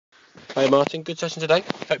Hi Martin, good session today.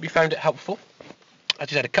 Hope you found it helpful.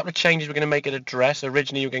 As you said, a couple of changes we're going to make at address.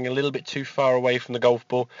 Originally we were getting a little bit too far away from the golf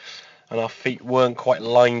ball and our feet weren't quite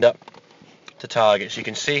lined up to target. So you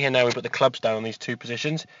can see here now we put the clubs down on these two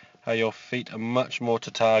positions, how your feet are much more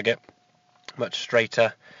to target, much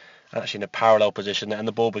straighter, and actually in a parallel position, and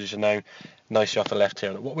the ball position now nicely off the left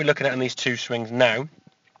heel. What we're looking at in these two swings now,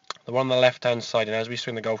 the one on the left hand side, and as we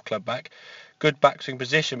swing the golf club back, good backswing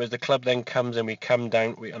position, but as the club then comes in, we come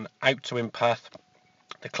down on out to in path.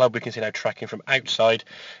 The club we can see now tracking from outside,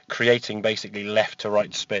 creating basically left to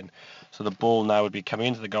right spin. So the ball now would be coming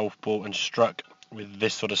into the golf ball and struck with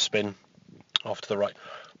this sort of spin off to the right.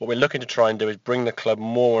 What we're looking to try and do is bring the club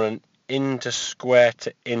more on an into square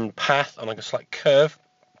to in path on like a slight curve.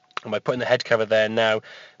 And by putting the head cover there now,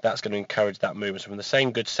 that's going to encourage that movement. So from the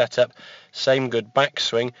same good setup, same good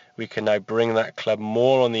backswing, we can now bring that club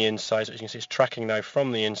more on the inside. So as you can see, it's tracking now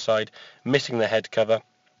from the inside, missing the head cover.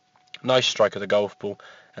 Nice strike of the golf ball,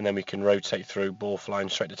 and then we can rotate through, ball flying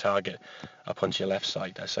straight to target up onto your left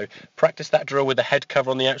side there. So practice that drill with the head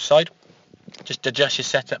cover on the outside. Just adjust your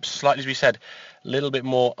setup slightly, as we said, a little bit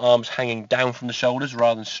more arms hanging down from the shoulders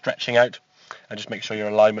rather than stretching out, and just make sure your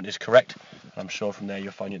alignment is correct. And I'm sure from there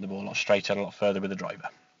you'll find the ball a lot straighter and a lot further with the driver.